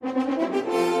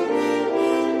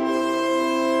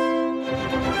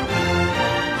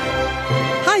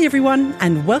Hi everyone,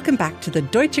 and welcome back to the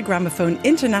Deutsche Grammophon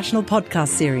International Podcast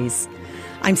Series.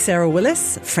 I'm Sarah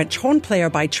Willis, French horn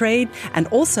player by trade and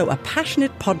also a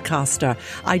passionate podcaster.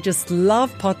 I just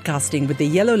love podcasting with the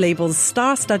Yellow Label's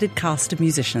star-studded cast of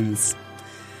musicians.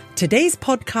 Today's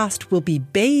podcast will be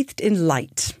bathed in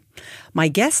light. My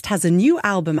guest has a new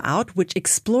album out which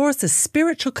explores the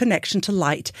spiritual connection to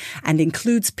light and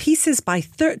includes pieces by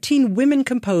 13 women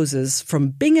composers from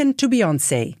Bingen to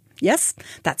Beyoncé. Yes,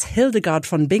 that's Hildegard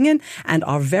von Bingen and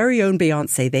our very own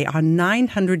Beyoncé. They are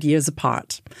 900 years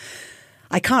apart.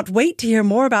 I can't wait to hear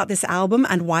more about this album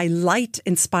and why light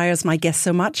inspires my guest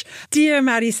so much. Dear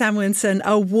Maddie Samuelson,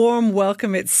 a warm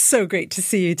welcome. It's so great to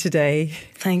see you today.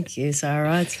 Thank you,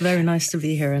 Sarah. It's very nice to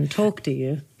be here and talk to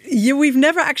you. We've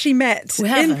never actually met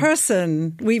in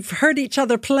person. We've heard each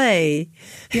other play.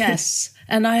 Yes,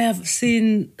 and I have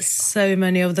seen so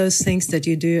many of those things that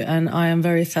you do, and I am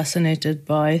very fascinated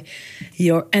by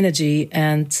your energy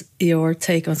and your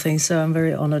take on things. So I'm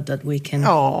very honored that we can.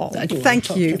 Oh,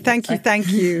 thank you.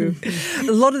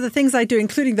 A lot of the things I do,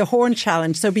 including the horn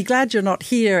challenge. So be glad you're not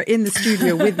here in the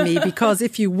studio with me, because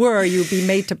if you were, you'd be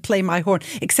made to play my horn.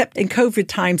 Except in COVID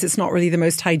times, it's not really the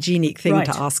most hygienic thing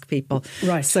to ask people.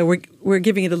 Right. So we're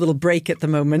giving it a little break at the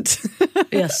moment.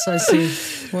 Yes, I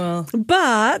see. Well,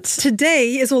 but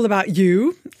today is all about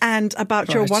you and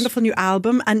about your wonderful new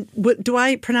album. And do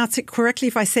I pronounce it correctly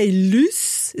if I say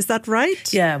Lys? Is that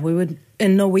right? Yeah, we would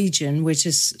in Norwegian, which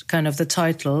is kind of the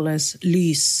title, as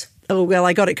Lys. Oh, well,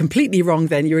 I got it completely wrong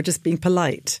then. You were just being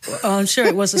polite. Oh, I'm sure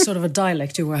it was a sort of a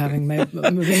dialect you were having.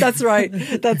 That's right.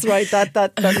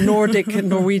 That Nordic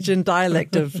Norwegian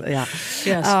dialect of, yeah.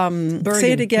 Yes. Bergen,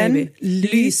 say it again.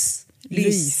 Lys.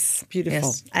 Lys. Beautiful.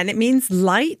 Yes. And it means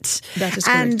light. That is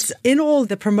and correct. in all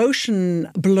the promotion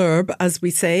blurb, as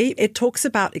we say, it talks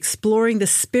about exploring the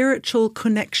spiritual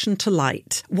connection to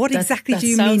light. What exactly do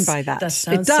you mean by that? That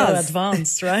sounds so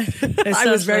advanced, right? I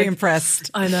was very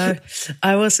impressed. I know.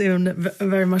 I was even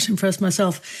very much impressed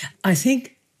myself. I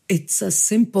think it's as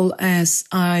simple as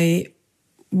I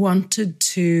wanted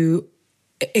to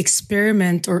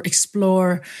experiment or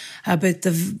explore a bit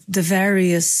the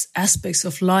various aspects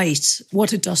of light,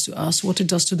 what it does to us, what it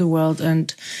does to the world,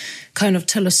 and kind of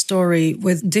tell a story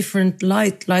with different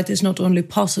light. Light is not only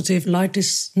positive, light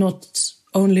is not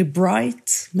only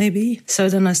bright, maybe. So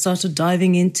then I started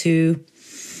diving into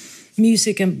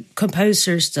music and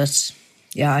composers that,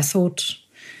 I thought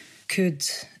could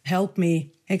help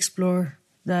me explore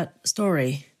that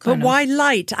story. But why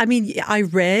light? I mean, I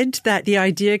read that the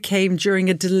idea came during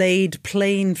a delayed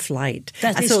plane flight.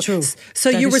 That is true.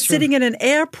 So you were sitting in an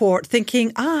airport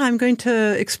thinking, I'm going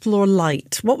to explore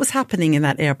light. What was happening in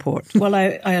that airport? Well,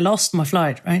 I lost my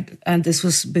flight, right? And this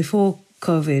was before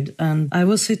COVID. And I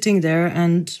was sitting there,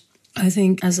 and I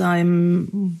think as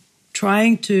I'm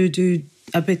trying to do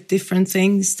a bit different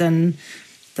things than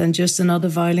just another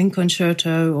violin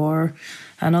concerto or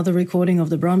another recording of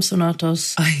the Brahms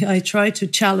sonatas, I try to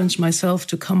challenge myself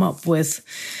to come up with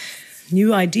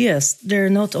new ideas. They're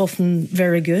not often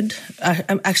very good.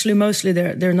 Actually, mostly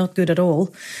they're not good at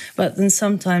all. But then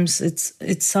sometimes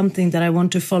it's something that I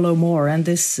want to follow more. And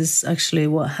this is actually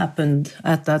what happened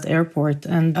at that airport.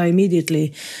 And I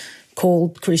immediately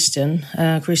called Christian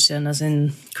as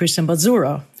in Christian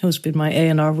Bazzura, who's been my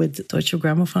A&R with Deutsche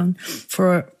Grammophon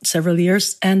for several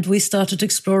years. And we started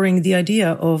exploring the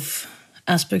idea of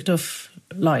aspect of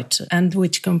light and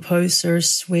which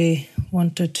composers we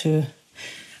wanted to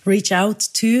reach out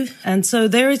to. And so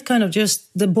there it kind of just,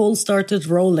 the ball started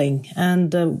rolling.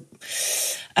 And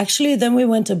actually then we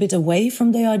went a bit away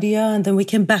from the idea and then we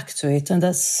came back to it. And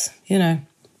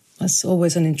that's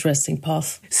always an interesting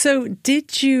path. So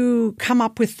did you come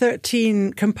up with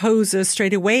 13 composers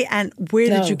straight away? And where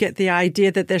did you get the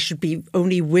idea that there should be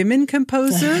only women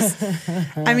composers?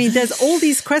 I mean, there's all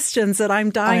these questions that I'm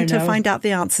dying to find out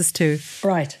the answers to.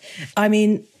 Right. I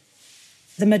mean,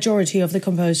 the majority of the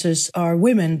composers are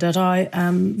women that I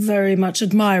am very much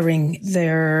admiring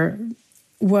their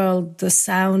world, the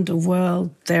sound world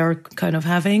they're kind of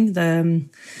having, the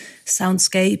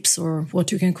soundscapes or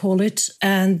what you can call it.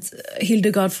 And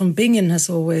Hildegard von Bingen has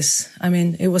always, I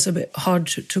mean, it was a bit hard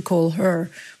to call her,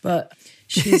 but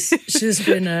she's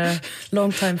been a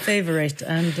long-time favorite.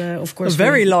 And of course... A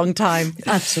very long time.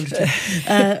 Absolutely.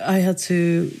 I had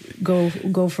to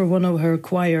go for one of her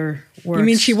choir works. You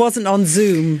mean she wasn't on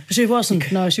Zoom? She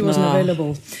wasn't. No, she wasn't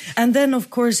available. And then, of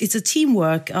course, it's a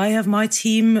teamwork. I have my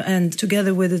team, and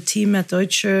together with a team at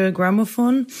Deutsche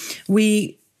Grammophon,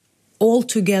 we all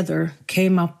together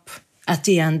came up at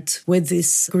the end with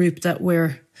this group that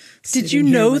we're Did you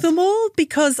know them all?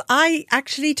 Because I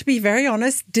actually, to be very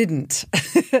honest, didn't.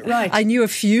 Right. I knew a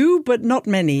few, but not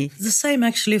many. The same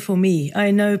actually for me.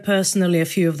 I know personally a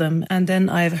few of them, and then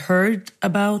I've heard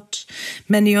about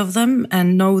many of them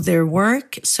and know their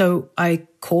work. So I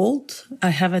called. I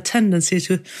have a tendency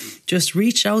to just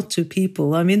reach out to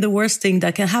people. I mean, the worst thing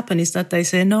that can happen is that they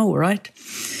say no, right?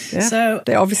 Yeah, so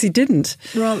they obviously didn't.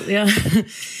 Well, yeah.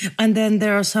 And then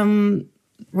there are some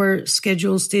where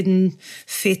schedules didn't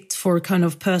fit for kind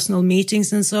of personal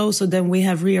meetings and so then we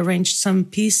have rearranged some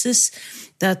pieces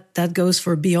that goes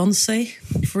for Beyonce,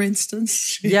 for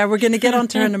instance. Yeah, we're going to get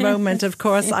onto her in a moment, of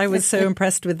course. I was so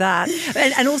impressed with that.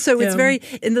 And also, it's very,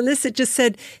 in the list, it just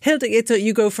said,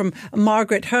 you go from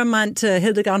Margaret Hermann to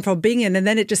Hildegard von Bingen, and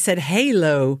then it just said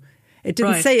Halo. It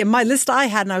didn't say in my list I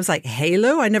had, and I was like,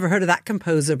 Halo? I never heard of that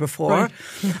composer before. Right.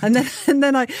 And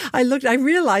then I looked, I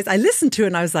realized, I listened to it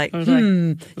and I was like,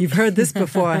 you've heard this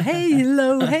before. Hey,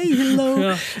 hello.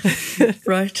 Yeah.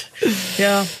 Right.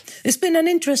 Yeah. It's been an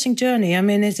interesting journey. I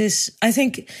mean, I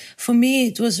think for me,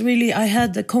 it was really, I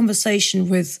had a conversation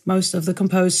with most of the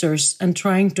composers and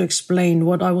trying to explain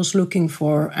what I was looking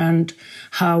for and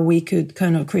how we could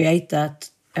kind of create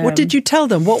that. What did you tell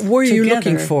them? What were you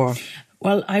looking for?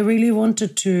 Well, I really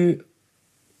wanted to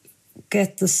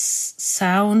get the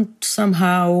sound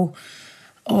somehow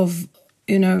of,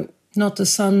 not a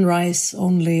sunrise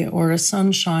only or a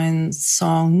sunshine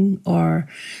song or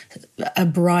a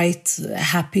bright,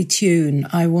 happy tune.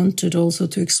 I wanted also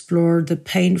to explore the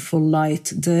painful light,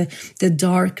 the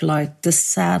dark light, the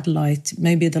sad light,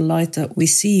 maybe the light that we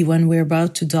see when we're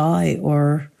about to die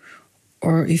or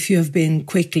if you have been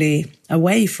quickly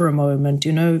away for a moment,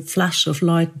 flash of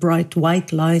light, bright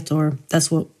white light, or that's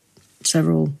what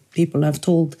several people have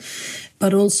told.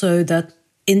 But also that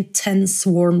intense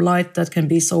warm light that can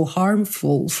be so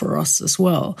harmful for us as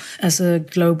well as a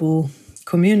global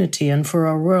community and for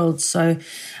our world. So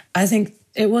I think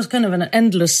it was kind of an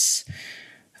endless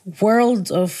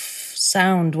world of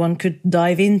sound one could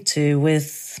dive into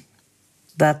with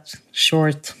that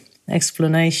short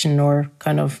explanation or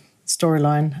kind of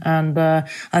storyline, and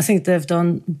I think they've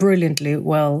done brilliantly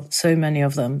well. So many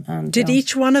of them. And did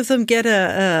each one of them get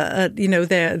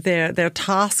their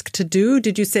task to do?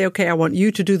 Did you say, okay, I want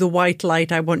you to do the white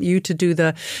light, I want you to do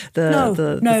the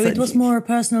No, it was more a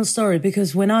personal story,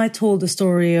 because when I told the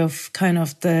story of kind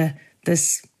of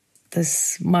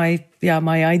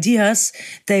my ideas,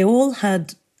 they all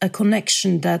had a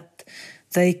connection that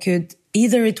they could.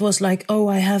 Either it was like, oh,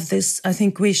 I have this, I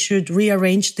think we should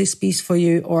rearrange this piece for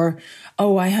you, or,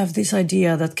 oh, I have this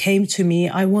idea that came to me,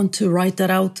 I want to write that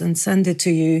out and send it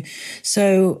to you.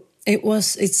 So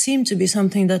it seemed to be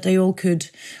something that they all could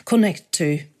connect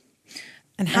to.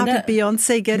 And how did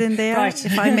Beyonce get in there? Right.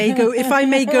 If I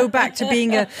may go back to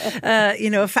being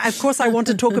of course I want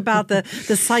to talk about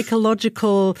the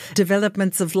psychological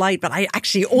developments of light, but I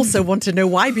actually also want to know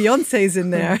why Beyonce's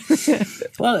in there.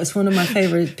 Well, it's one of my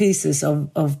favorite pieces of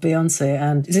Beyonce,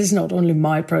 and this is not only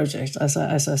my project. As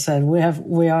I said,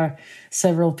 we are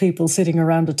several people sitting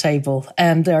around a table,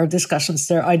 and there are discussions,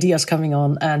 there are ideas coming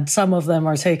on, and some of them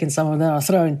are taken, some of them are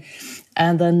thrown,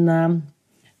 and then.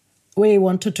 We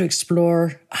wanted to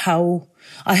explore how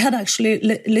I had actually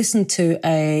listened to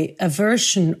a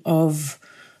version of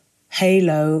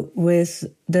Halo with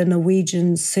the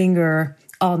Norwegian singer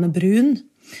Ane Brun,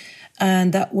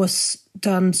 and that was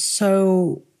done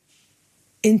so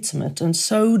intimate and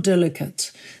so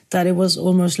delicate that it was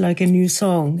almost like a new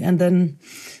song. And then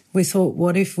we thought,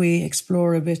 what if we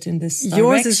explore a bit in this direction?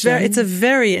 Yours is it's a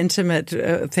very intimate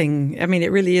thing. I mean,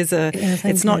 it really is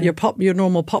it's not your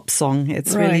normal pop song.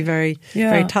 It's really very,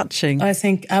 very touching. I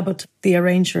think Abbott, the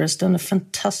arranger, has done a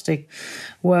fantastic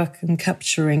work in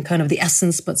capturing kind of the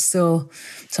essence, but still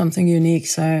something unique.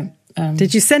 So,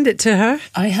 did you send it to her?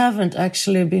 I haven't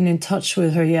actually been in touch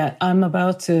with her yet. I'm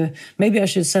about to. Maybe I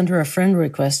should send her a friend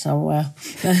request somewhere.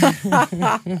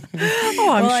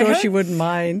 I'm sure she wouldn't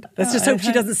mind. Let's just hope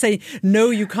she doesn't say, no,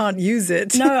 you can't use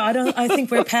it. No, I don't. I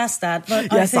think we're past that. But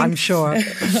yes, I'm sure.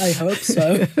 I hope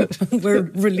so.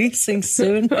 We're releasing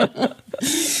soon.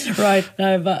 Right.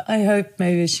 No, but I hope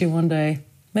maybe she one day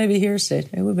maybe hears it.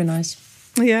 It would be nice.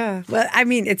 Yeah. Well, I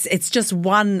mean, it's just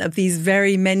one of these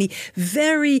very many,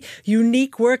 very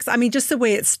unique works. I mean, just the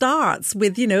way it starts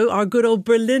with, our good old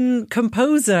Berlin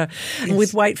composer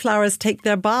with White Flowers Take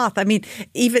Their Bath. I mean,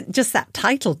 even just that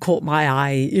title caught my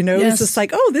eye, It's just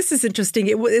like, oh, this is interesting.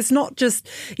 It's not just,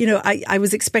 I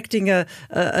was expecting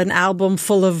an album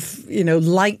full of,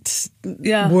 light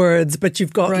words, but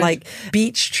you've got like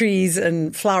beech trees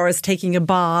and flowers taking a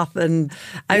bath. And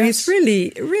I mean, it's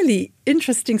really, really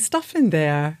interesting stuff in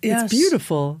there. Yes. It's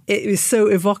beautiful. It is so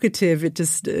evocative. It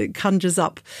just conjures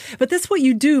up. But that's what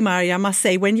you do, Mari, I must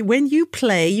say. When you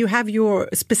play, you have your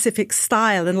specific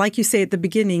style. And like you say at the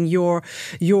beginning, your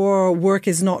work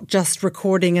is not just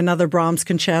recording another Brahms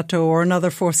concerto or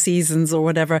another Four Seasons or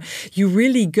whatever. You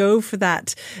really go for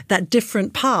that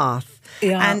different path.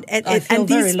 Yeah, and I feel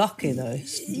very these, lucky though.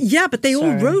 Yeah, but they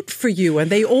all wrote for you, and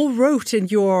they all wrote in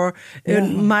your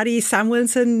Mari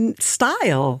Samuelson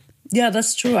style. Yeah,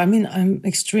 that's true. I mean, I'm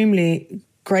extremely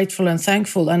grateful and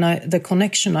thankful, and the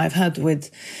connection I've had with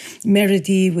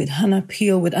Meredy, with Hannah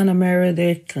Peel, with Anna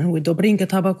Meredith, and with Dobrinka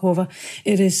Tabakova.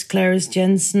 It is Clarice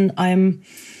Jensen.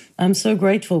 I'm so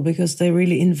grateful because they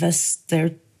really invest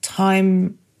their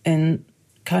time in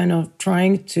kind of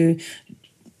trying to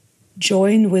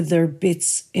join with their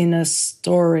bits in a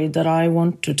story that I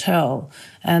want to tell,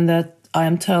 and that I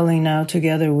am telling now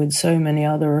together with so many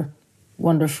other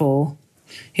wonderful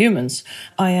humans.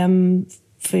 I am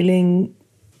feeling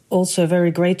also very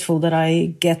grateful that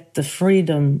I get the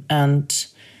freedom and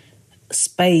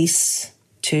space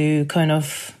to kind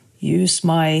of use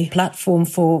my platform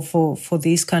for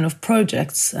these kind of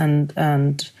projects, and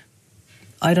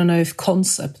I don't know if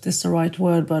concept is the right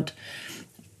word, but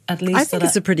at least I think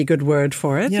it's a pretty good word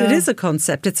for it. Yeah. It is a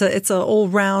concept. It's a all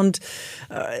round,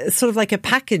 sort of like a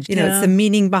package. You know, it's the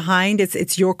meaning behind.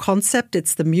 It's your concept.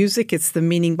 It's the music. It's the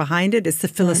meaning behind it. It's the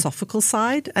philosophical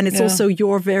side, and it's also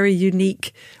your very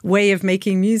unique way of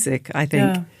making music, I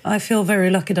think. Yeah. I feel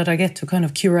very lucky that I get to kind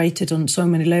of curate it on so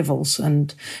many levels,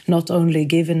 and not only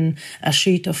given a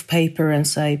sheet of paper and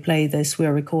say, play this,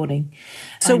 we're recording.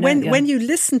 So when you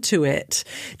listen to it,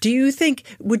 do you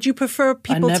think, would you prefer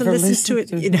people to listen to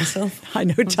it? Myself. I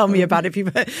know, tell me about it.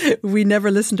 People, we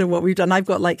never listen to what we've done. I've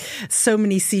got like so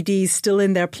many CDs still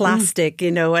in their plastic,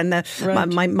 you know, and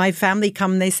my family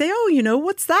come and they say, oh, you know,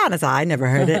 what's that? I say, I never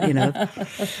heard it, you know.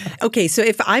 Okay, so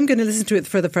if I'm going to listen to it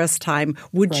for the first time,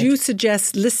 would you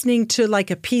suggest listening to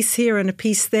like a piece here and a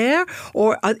piece there?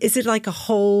 Or is it like a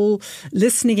whole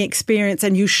listening experience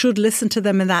and you should listen to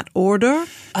them in that order?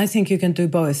 I think you can do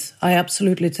both. I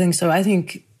absolutely think so. I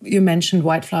think you mentioned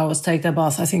White Flowers Take Their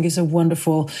Bath. I think it's a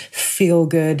wonderful,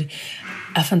 feel-good,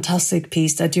 a fantastic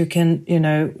piece that you can, you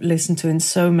know, listen to in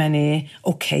so many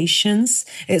occasions.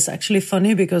 It's actually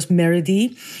funny because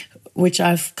Meredy, which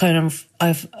I've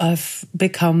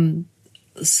become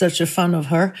such a fan of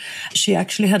her. She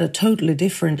actually had a totally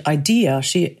different idea.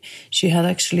 She had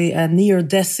actually a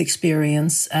near-death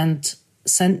experience and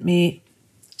sent me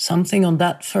something on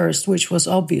that first, which was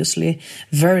obviously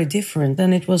very different.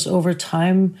 Then it was over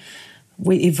time,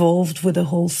 we evolved with the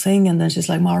whole thing. And then she's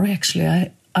like, Mari,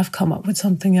 actually, I've come up with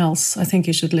something else. I think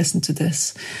you should listen to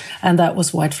this. And that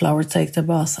was White Flower Take the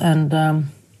Bath. And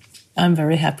I'm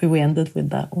very happy we ended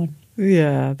with that one.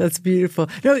 Yeah, that's beautiful.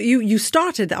 No, you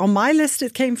started on my list.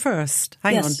 It came first.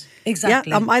 Hang on. Exactly.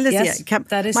 Yeah, on my list. Yes,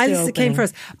 that is my list. It came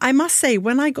first. I must say,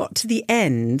 when I got to the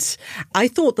end, I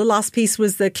thought the last piece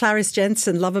was the Clarice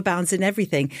Jensen "Love Abounds in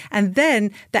Everything," and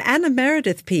then the Anna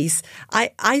Meredith piece.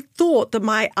 I thought that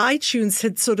my iTunes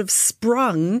had sort of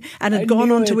sprung and had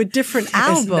gone onto a different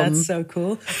album. That's so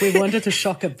cool. We wanted to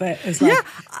shock a bit. It's like,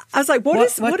 I was like, what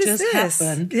is this?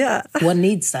 Happened? Yeah, one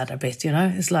needs that a bit, you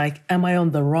know. It's like, am I on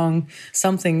the wrong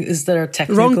something? Is there a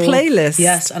technical wrong playlist?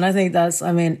 Yes, and I think that's.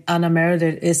 I mean, Anna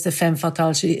Meredith is the femme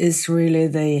fatale. She is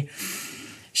really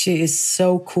she is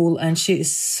so cool and she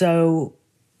is so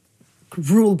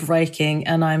rule breaking,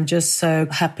 and I'm just so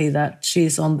happy that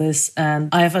she's on this. And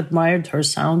I have admired her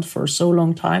sound for so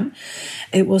long time.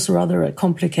 It was rather a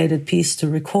complicated piece to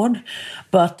record,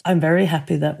 but I'm very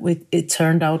happy that it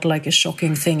turned out like a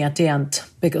shocking thing at the end,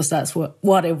 because that's what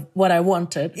I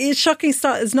wanted. It's shocking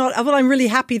start is not. Well, I'm really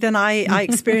happy. Then I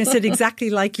experienced it exactly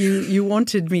like you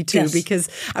wanted me to, because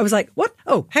I was like, what?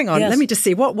 Oh, hang on, let me just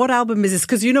see what album is this?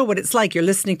 Because you know what it's like. You're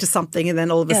listening to something, and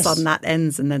then all of a sudden that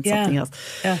ends, and then something else.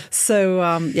 Yeah. So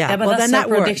but well, that's then that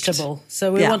predictable. worked.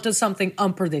 So we wanted something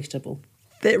unpredictable.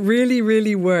 It really,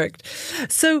 really worked.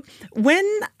 So when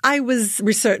I was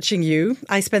researching you,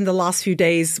 I spend the last few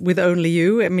days with only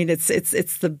you. I mean, it's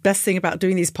the best thing about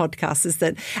doing these podcasts is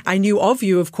that I knew of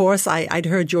you, of course. I'd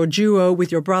heard your duo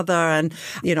with your brother, and,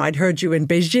 you know, I'd heard you in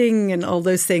Beijing and all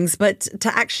those things. But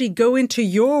to actually go into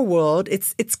your world,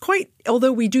 it's quite,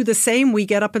 although we do the same, we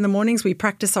get up in the mornings, we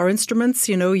practice our instruments.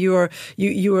 You know, you are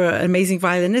an amazing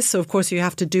violinist. So, of course, you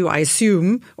have to do, I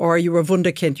assume, or you were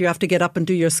Wunderkind, you have to get up and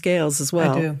do your scales as well.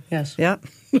 well. I do, yes. Yeah.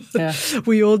 Yeah.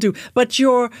 We all do. But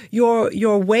your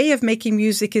way of making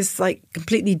music is like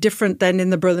completely different than in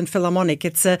the Berlin Philharmonic.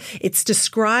 It's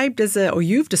described as or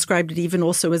you've described it even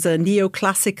also as a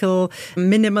neoclassical,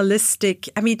 minimalistic.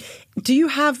 I mean, do you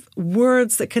have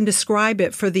words that can describe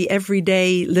it for the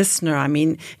everyday listener? I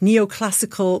mean,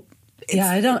 neoclassical.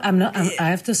 Yeah, I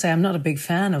have to say, I'm not a big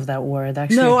fan of that word,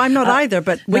 actually. No, I'm not either,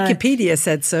 but Wikipedia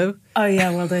said so. Oh,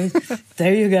 yeah, well,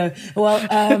 there you go. Well,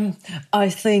 I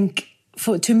think,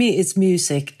 to me, it's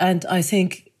music. And I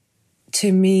think,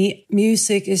 to me,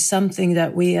 music is something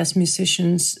that we as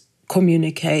musicians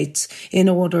communicate in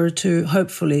order to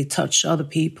hopefully touch other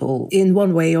people in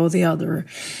one way or the other.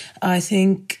 I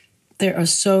think there are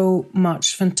so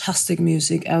much fantastic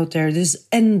music out there. There's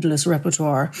endless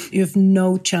repertoire. You have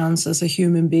no chance as a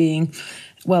human being,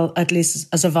 well, at least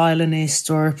as a violinist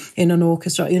or in an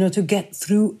orchestra, to get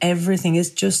through everything.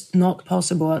 It's just not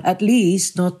possible, at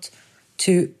least not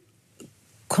to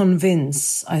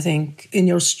convince, I think, in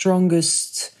your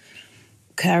strongest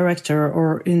character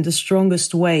or in the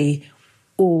strongest way,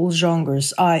 all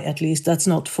genres. At least, that's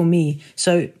not for me.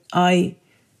 So I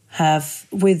have,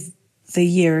 with the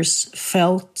years,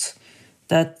 felt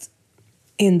that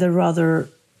in the rather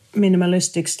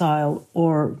minimalistic style,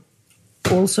 or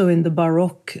also in the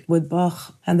Baroque with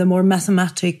Bach, and the more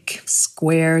mathematic,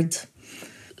 squared,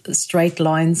 straight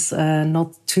lines,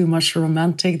 not too much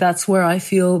romantic, that's where I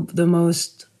feel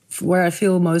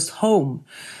most home.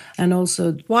 And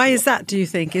also, why is that, do you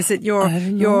think? Is it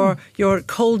your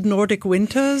cold Nordic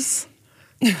winters?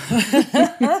 It's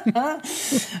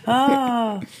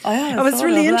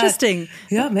really interesting.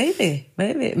 Yeah, maybe.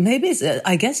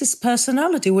 I guess it's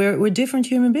personality. We're different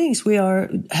human beings. We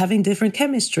are having different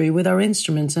chemistry with our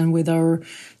instruments and with our,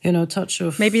 touch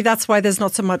of. Maybe that's why there's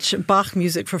not so much Bach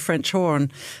music for French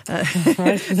horn,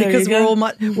 because we're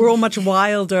all much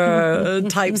wilder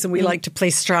types, and we like to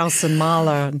play Strauss and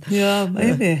Mahler. Yeah,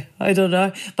 maybe. I don't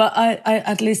know, but I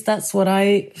at least that's what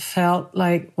I felt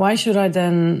like. Why should I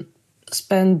then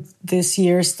spend these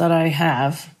years that I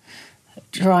have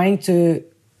trying to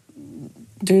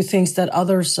do things that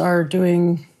others are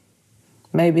doing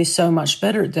maybe so much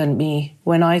better than me,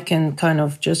 when I can kind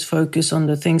of just focus on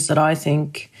the things that I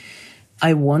think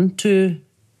I want to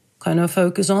kind of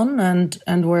focus on,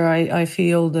 and where I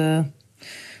feel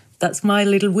that's my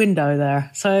little window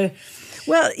there. So,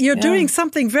 well, you're doing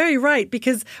something very right,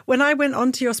 because when I went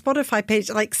onto your Spotify page,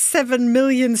 like 7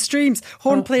 million streams,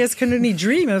 horn players can only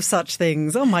dream of such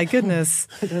things. Oh, my goodness.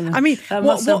 I mean, that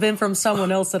must have been from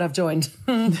someone else that I've joined.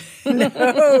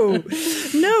 No,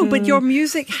 but your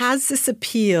music has this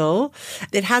appeal.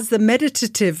 It has the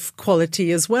meditative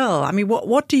quality as well. I mean,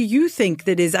 what do you think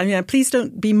that is? I mean, please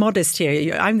don't be modest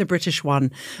here. I'm the British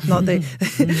one, not the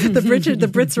the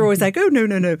Brits are always like, oh,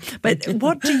 no. But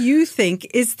what do you think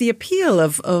is the appeal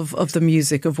of the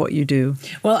music of what you do?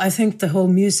 Well, I think the whole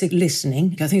music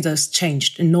listening, I think that's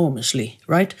changed enormously,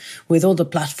 right? With all the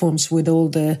platforms,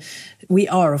 we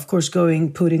are, of course,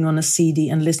 putting on a CD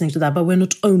and listening to that, but we're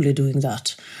not only doing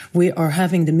that. We are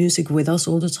having the music with us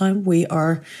all the time. We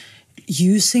are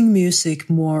using music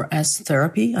more as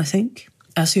therapy, I think,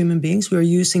 as human beings. We're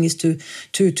using it to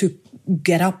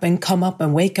get up and come up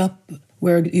and wake up.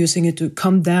 We're using it to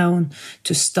come down,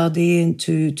 to study, and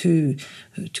to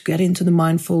get into the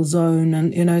mindful zone.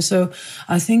 And, so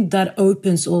I think that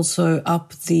opens also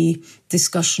up the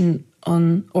discussion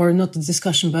on, or not the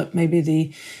discussion, but maybe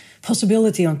the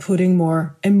possibility on putting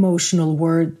more emotional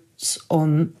words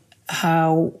on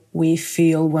how we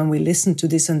feel when we listen to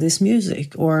this and this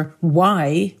music, or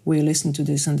why we listen to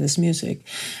this and this music.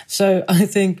 So I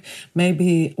think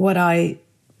maybe what I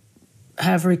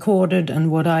have recorded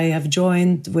and what I have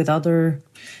joined with other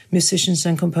musicians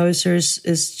and composers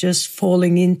is just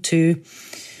falling into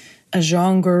a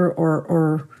genre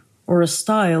or a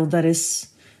style that is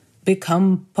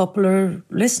become popular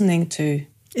listening to.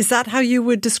 Is that how you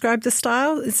would describe the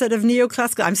style instead of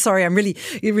neoclassical? I'm sorry, I'm really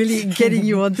getting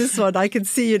you on this one. I can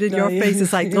see it in your face.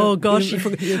 It's like, oh gosh,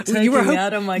 you're taking me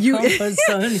out of my comfort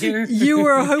zone here. You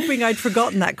were hoping I'd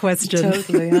forgotten that question.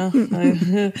 Totally,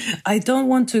 yeah. I don't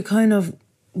want to kind of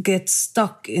get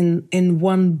stuck in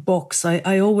one box.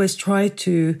 I always try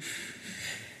to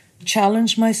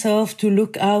challenge myself to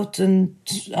look out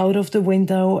of the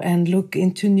window and look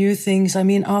into new things. I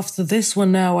mean, after this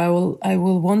one now, I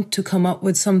will want to come up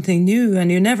with something new,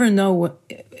 and you never know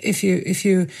if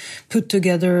you put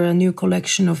together a new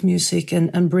collection of music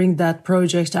and bring that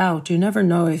project out. You never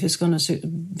know if it's going to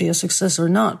be a success or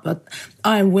not, but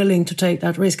I'm willing to take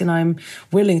that risk, and I'm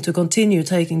willing to continue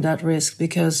taking that risk,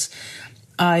 because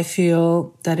I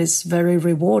feel that it's very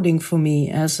rewarding for me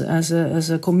as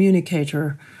a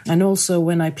communicator. And also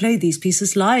when I play these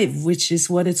pieces live, which is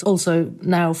what it's also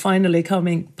now finally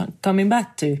coming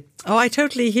back to. Oh, I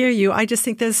totally hear you. I just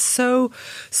think there's so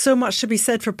much to be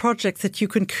said for projects that you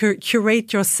can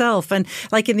curate yourself. And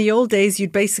like in the old days,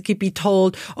 you'd basically be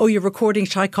told, oh, you're recording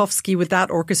Tchaikovsky with that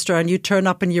orchestra, and you turn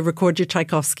up and you record your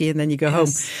Tchaikovsky and then you go home.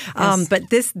 Yes. But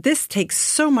this takes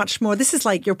so much more. This is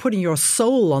like you're putting your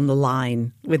soul on the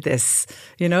line with this,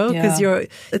 you know, because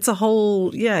it's a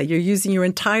whole, you're using your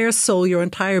entire soul, your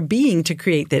entire being to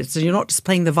create this. So you're not just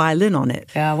playing the violin on it.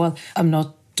 Yeah, well, I'm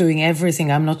not doing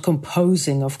everything. I'm not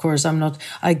composing, of course.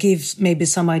 I give maybe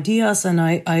some ideas and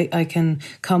I can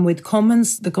come with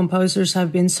comments. The composers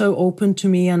have been so open to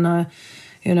me, and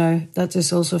that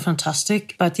is also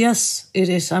fantastic. But yes, it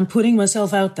is. I'm putting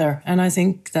myself out there, and I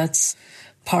think that's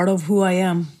part of who I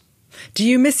am. Do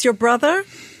you miss your brother?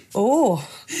 Oh,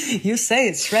 you say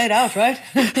it straight out, right?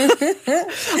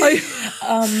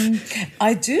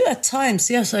 I do at times.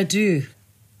 Yes, I do.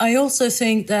 I also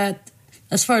think that,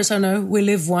 as far as I know, we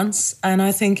live once, and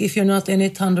I think if you're not in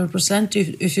it 100%,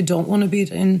 if you don't want to be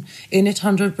in it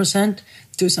 100%,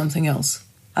 do something else.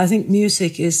 I think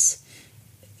music is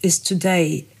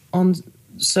today on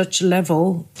such a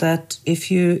level that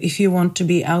if you want to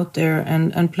be out there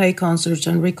and play concerts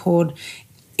and record,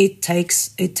 it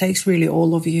takes really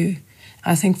all of you.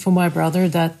 I think for my brother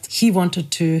that he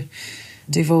wanted to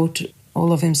devote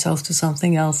all of himself to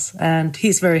something else, and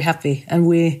he's very happy, and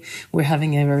we're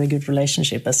having a very good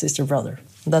relationship as sister brother.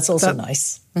 That's also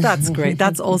nice. That's great.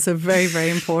 That's also very, very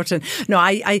important. No,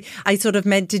 I sort of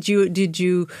meant, did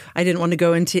you, I didn't want to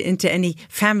go into any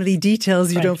family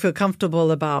details you don't feel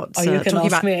comfortable about. Oh, you can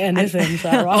ask me anything,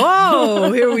 Sarah.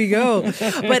 Oh, here we go.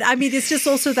 But I mean, it's just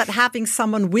also that having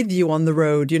someone with you on the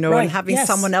road, and having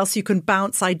someone else you can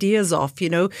bounce ideas off,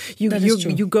 you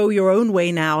go your own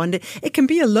way now, and it can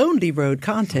be a lonely road,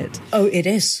 can't it? Oh, it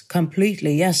is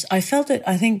completely. Yes. I felt it.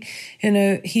 I think,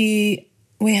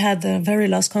 we had the very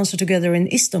last concert together in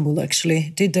Istanbul,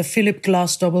 actually. Did the Philip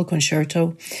Glass double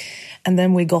concerto. And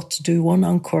then we got to do one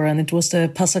encore, and it was the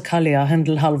Passacaglia,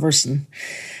 Handel Halvorsen,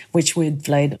 which we'd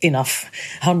played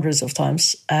hundreds of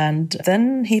times. And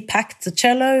then he packed the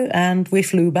cello, and we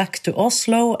flew back to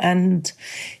Oslo, and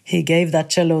he gave that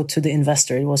cello to the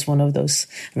investor. It was one of those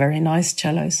very nice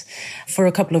cellos. For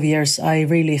a couple of years, I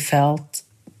really felt,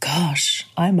 gosh,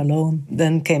 I'm alone.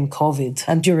 Then came COVID.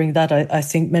 And during that, I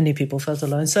think many people felt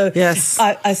alone. So yes,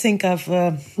 I think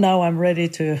now I'm ready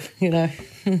to,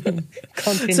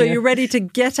 continue. So you're ready to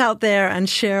get out there and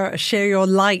share your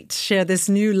light, share this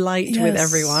new light with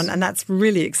everyone. And that's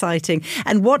really exciting.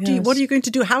 And what are you going to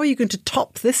do? How are you going to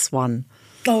top this one?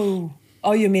 Oh,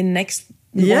 you mean next?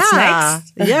 What's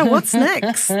next? Yeah, what's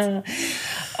next?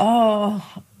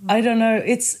 I don't know.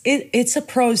 It's a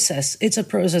process. It's a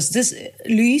process. This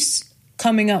Luis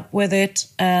coming up with it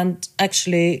and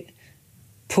actually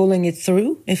pulling it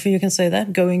through, if you can say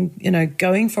that,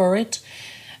 going for it,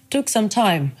 took some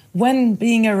time. When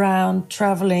being around,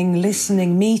 traveling,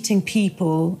 listening, meeting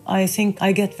people, I think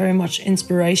I get very much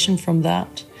inspiration from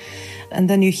that. And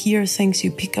then you hear things,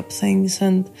 you pick up things,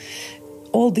 and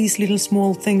all these little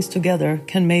small things together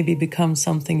can maybe become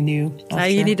something new.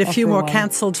 You need a few more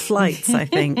cancelled flights, I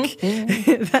think.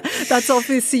 That's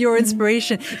obviously your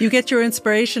inspiration. You get your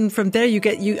inspiration from there.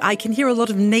 I can hear a lot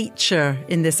of nature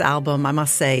in this album, I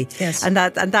must say. Yes. And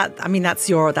that I mean that's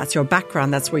your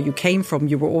background. That's where you came from.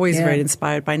 You were always very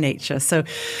inspired by nature. So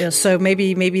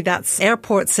maybe that's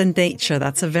airports and nature.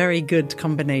 That's a very good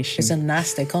combination. It's a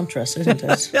nasty contrast, isn't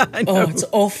it? I know. Oh, it's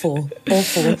awful.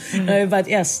 But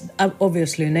yes, obviously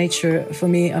nature for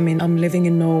me, I mean, I'm living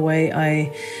in Norway.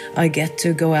 I get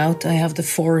to go out. I have the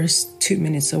forest 2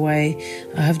 minutes away.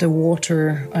 I have the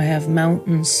water. I have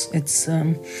mountains. It's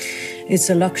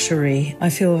a luxury. I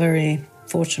feel very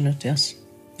fortunate, yes.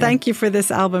 Thank you for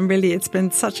this album. Really, it's been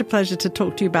such a pleasure to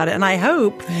talk to you about it. And I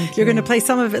hope you're going to play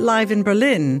some of it live in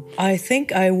Berlin. I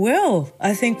think I will.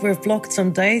 I think we've blocked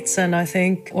some dates, and I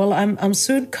think, I'm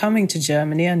soon coming to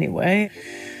Germany anyway.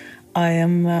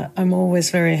 I'm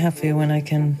always very happy when I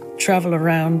can travel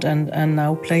around and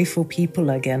now play for people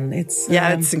again. It's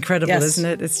incredible, isn't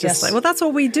it? It's just like, that's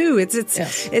what we do. It's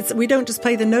we don't just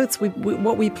play the notes.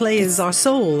 What we play is our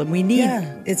soul, and we need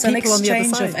it's people an exchange on the other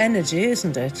side. of energy,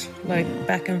 isn't it? Like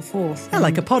back and forth. Yeah,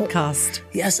 like a podcast.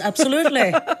 Yes,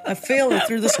 absolutely. I feel it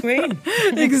through the screen.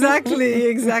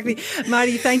 Exactly.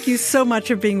 Mari, thank you so much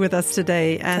for being with us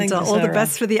today, and all the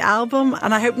best for the album.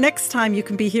 And I hope next time you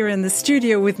can be here in the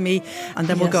studio with me, and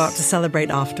then we'll go out to celebrate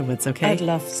afterwards. Okay? I'd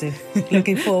love to. excited.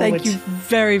 Looking forward. Thank you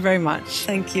very, very much.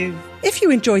 Thank you. If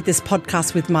you enjoyed this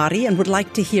podcast with Mari and would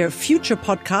like to hear future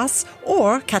podcasts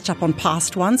or catch up on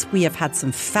past ones, we have had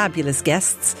some fabulous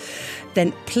guests,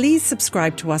 then please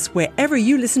subscribe to us wherever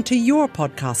you listen to your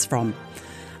podcasts from.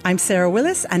 I'm Sarah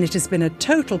Willis, and it has been a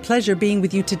total pleasure being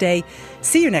with you today.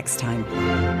 See you next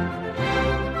time.